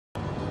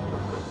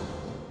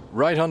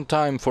Right on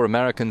time for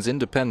Americans'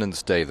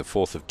 Independence Day, the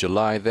 4th of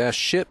July, their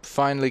ship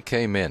finally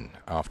came in.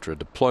 After a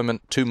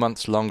deployment 2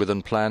 months longer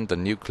than planned, the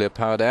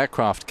nuclear-powered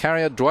aircraft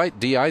carrier Dwight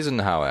D.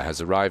 Eisenhower has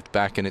arrived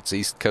back in its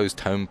East Coast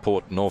home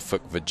port,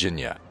 Norfolk,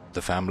 Virginia.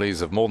 The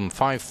families of more than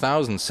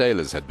 5,000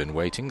 sailors had been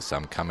waiting,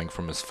 some coming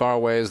from as far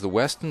away as the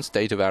western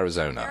state of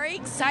Arizona. Very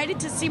excited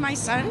to see my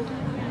son.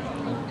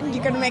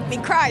 You're going to make me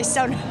cry,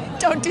 so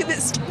don't do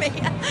this to me.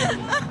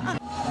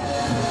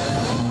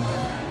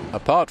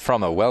 Apart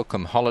from a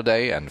welcome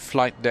holiday and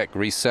flight deck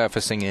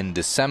resurfacing in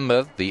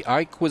December, the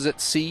Ike was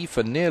at sea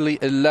for nearly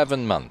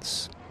 11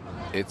 months.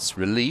 Its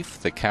relief,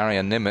 the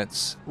carrier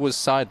Nimitz, was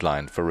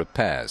sidelined for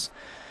repairs.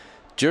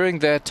 During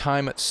their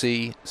time at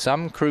sea,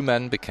 some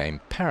crewmen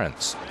became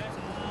parents.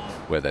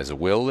 Where there's a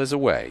will, there's a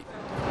way.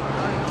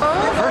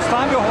 First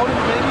time you're holding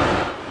the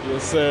baby?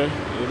 Yes, sir.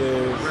 It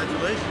is.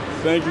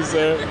 Congratulations. Thank you,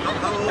 sir.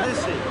 How old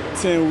is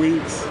she? 10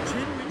 weeks.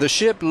 The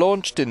ship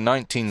launched in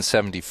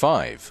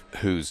 1975,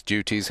 whose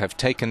duties have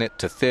taken it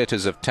to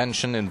theaters of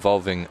tension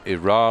involving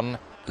Iran,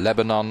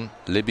 Lebanon,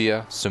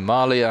 Libya,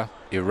 Somalia,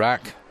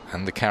 Iraq,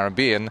 and the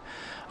Caribbean.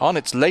 On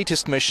its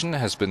latest mission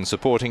has been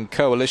supporting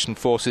coalition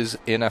forces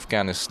in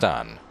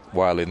Afghanistan,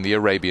 while in the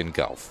Arabian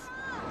Gulf.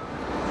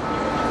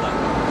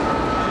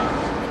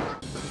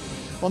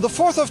 On the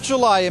 4th of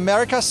July,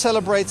 America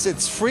celebrates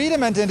its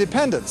freedom and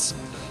independence.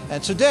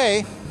 And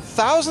today,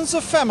 thousands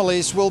of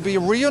families will be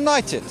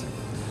reunited.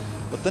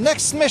 But the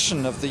next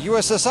mission of the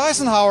USS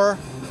Eisenhower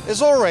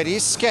is already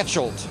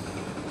scheduled.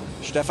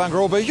 Stefan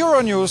Grobe,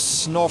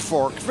 Euronews,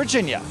 Norfolk,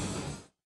 Virginia.